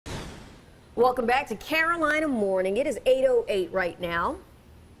Welcome back to Carolina Morning. It is 8:08 right now.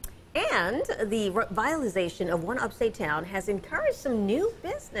 And the revitalization of one upstate town has encouraged some new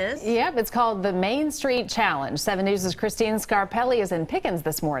business. Yep, it's called the Main Street Challenge. 7 News' Christine Scarpelli is in Pickens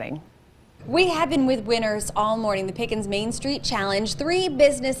this morning. We have been with winners all morning. The Pickens Main Street Challenge. 3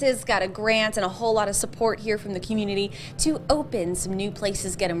 businesses got a grant and a whole lot of support here from the community to open some new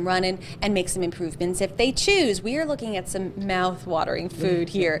places, get them running, and make some improvements if they choose. We are looking at some mouth-watering food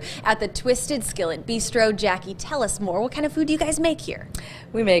here at the Twisted Skillet Bistro. Jackie, tell us more. What kind of food do you guys make here?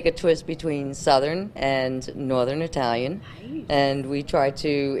 We make a twist between Southern and Northern Italian, and we try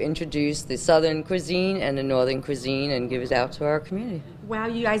to introduce the Southern cuisine and the Northern cuisine and give it out to our community. Wow,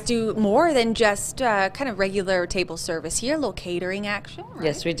 you guys do more than just kind of regular table service here, a little catering action, right?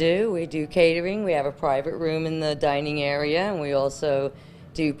 Yes, we do. We do catering. We have a private room in the dining area, and we also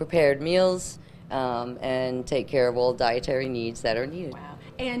do prepared meals and take care of all dietary needs that are needed. Wow.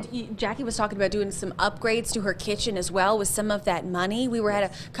 And Jackie was talking about doing some upgrades to her kitchen as well with some of that money. We were at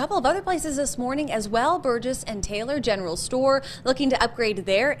a couple of other places this morning as well, Burgess and Taylor General Store, looking to upgrade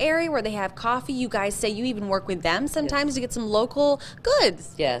their area where they have coffee. You guys say you even work with them sometimes to get some local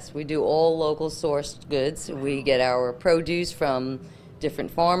goods. Yes, we do all local sourced goods. We get our produce from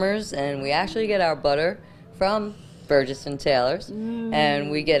different farmers, and we actually get our butter from Burgess and Taylor's, and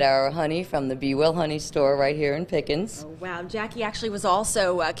we get our honey from the Be Well Honey store right here in Pickens. Oh, wow. Jackie actually was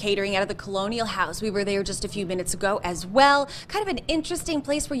also catering out of the Colonial House. We were there just a few minutes ago as well. Kind of an interesting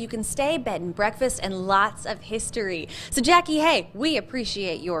place where you can stay, bed and breakfast, and lots of history. So Jackie, hey, we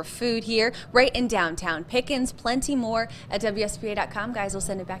appreciate your food here right in downtown Pickens. Plenty more at WSPA.com. Guys, we'll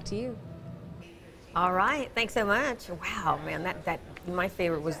send it back to you. All right, thanks so much. Wow, man, that my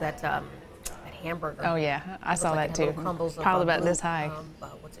favorite was that hamburger. Oh yeah, I saw like that too. Piled about this high.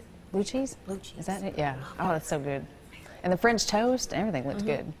 What's it? Blue cheese? Blue cheese. Is that it? Yeah. Oh, that's so good. And the French toast, everything looked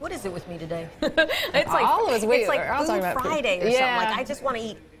good. What is it with me today? It's like all of us. It's like Food Friday or something. Yeah. Like I just want to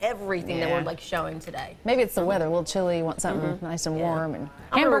eat everything that we're like showing today. Maybe it's the weather, a little chilly. You want something nice and warm. And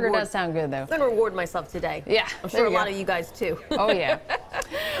hamburger does sound good though. I'm gonna reward myself today. Yeah. I'm sure a lot of you guys too. Oh yeah.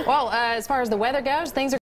 Well, as far as the weather goes, things are